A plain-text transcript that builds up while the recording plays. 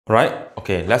Right?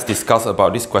 Okay, let's discuss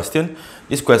about this question.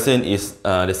 This question is,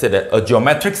 they said that a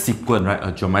geometric sequence, right?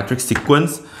 A geometric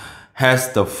sequence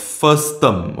has the first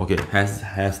term, okay,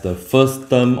 has the first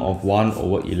term of 1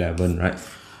 over 11, right?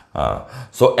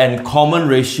 So, and common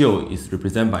ratio is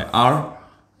represented by R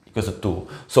equals to 2.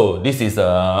 So, this is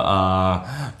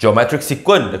a geometric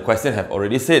sequence. The question have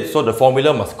already said, so the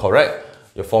formula must correct.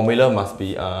 Your formula must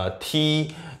be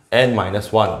T n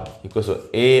minus 1 equals to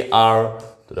AR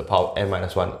to the power of n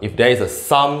minus 1. If there is a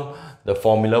sum, the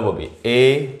formula will be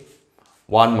A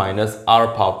 1 minus R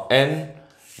power of n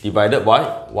divided by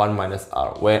 1 minus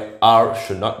R, where R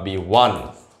should not be 1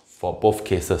 for both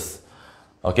cases.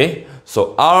 Okay,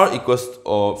 so R equals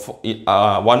 1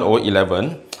 over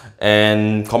 11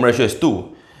 and common ratio is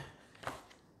 2.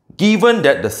 Given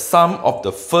that the sum of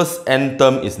the first n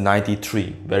term is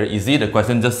 93, very easy, the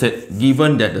question just said,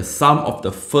 given that the sum of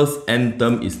the first n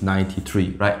term is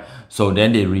 93, right? So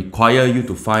then they require you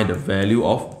to find the value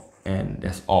of n,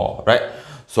 that's all, right?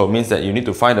 So it means that you need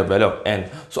to find the value of n.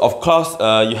 So of course,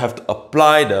 you have to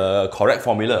apply the correct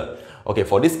formula. Okay,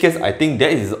 for this case, I think there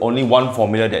is only one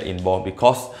formula that involved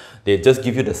because they just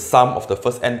give you the sum of the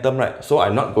first n term, right? So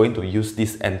I'm not going to use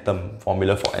this n term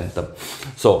formula for n term.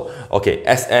 So, okay,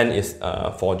 Sn is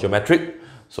for geometric.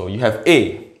 So you have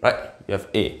A, right? You have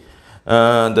A.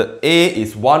 The A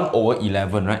is 1 over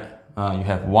 11, right? You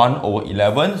have 1 over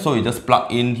 11. So you just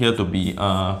plug in here to be,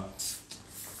 right?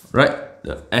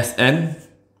 The Sn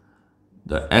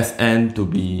to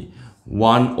be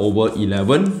 1 over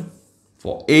 11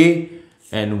 for A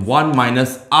and 1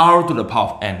 minus R to the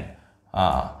power of n.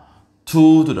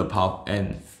 2 to the power of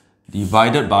n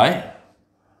divided by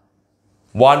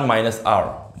 1 minus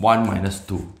R, 1 minus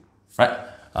 2, right?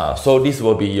 So this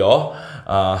will be your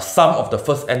sum of the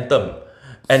first n term.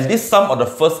 And this sum of the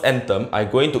first n term I'm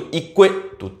going to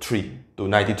equate to 3, to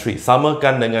 93.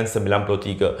 Samakan dengan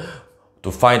 93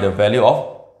 to find the value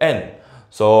of n.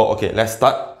 So, okay, let's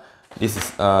start. This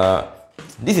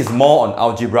is more on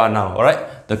algebra now,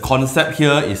 alright? The concept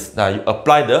here is that you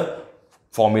apply the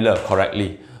formula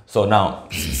correctly. So now,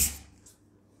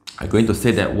 I'm going to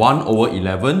say that 1 over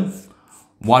 11,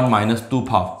 1 minus 2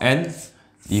 power of n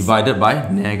divided by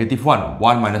negative 1.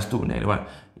 1 minus 2, negative 1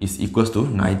 is equals to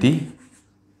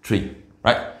 93,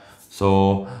 right?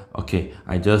 So, okay,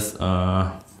 I just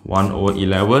 1 over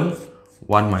 11,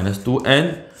 1 minus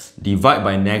 2n, divide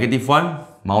by negative 1,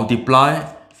 multiply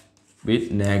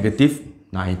with negative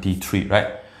 93, right?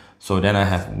 So then I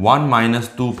have 1 minus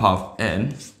 2 power of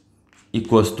n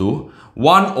equals to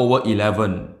 1 over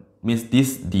 11, means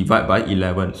this divide by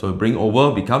 11. So bring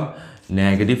over, become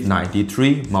negative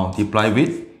 93 multiply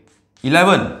with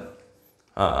 11.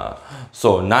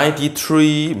 So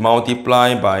 93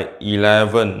 multiplied by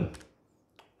 11,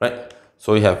 right?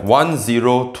 So you have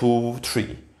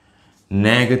 1023,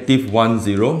 negative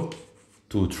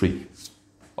 1023.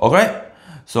 Okay,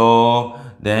 so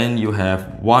then you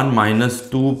have 1 minus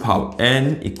 2 power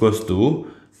n equals to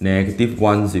negative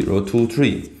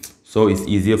 1023. So it's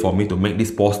easier for me to make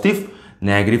this positive.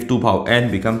 Negative 2 power n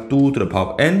become 2 to the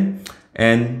power of n,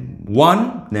 and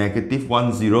 1 negative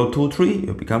 1023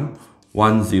 will become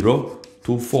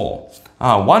 1024.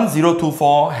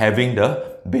 1024 having the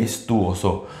base 2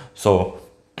 also. So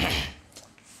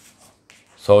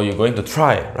you're going to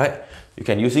try, right? You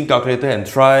can using calculator and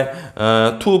try.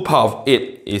 2 power of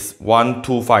 8 is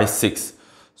 1256.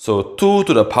 So 2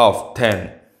 to the power of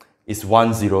 10 is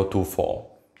 1024.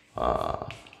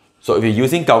 So if you're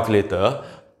using calculator,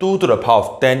 2 to the power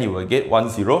of 10, you will get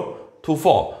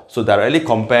 1024. So directly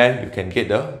compare, you can get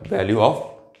the value of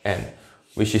n,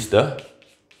 which is the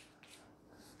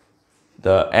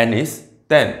n is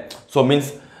 10. So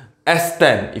means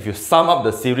S10, if you sum up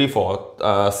the series for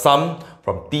sum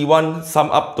from T1 sum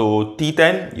up to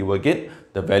T10, you will get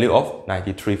the value of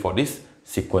 93 for this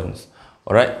sequence.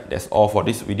 Alright, that's all for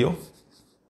this video.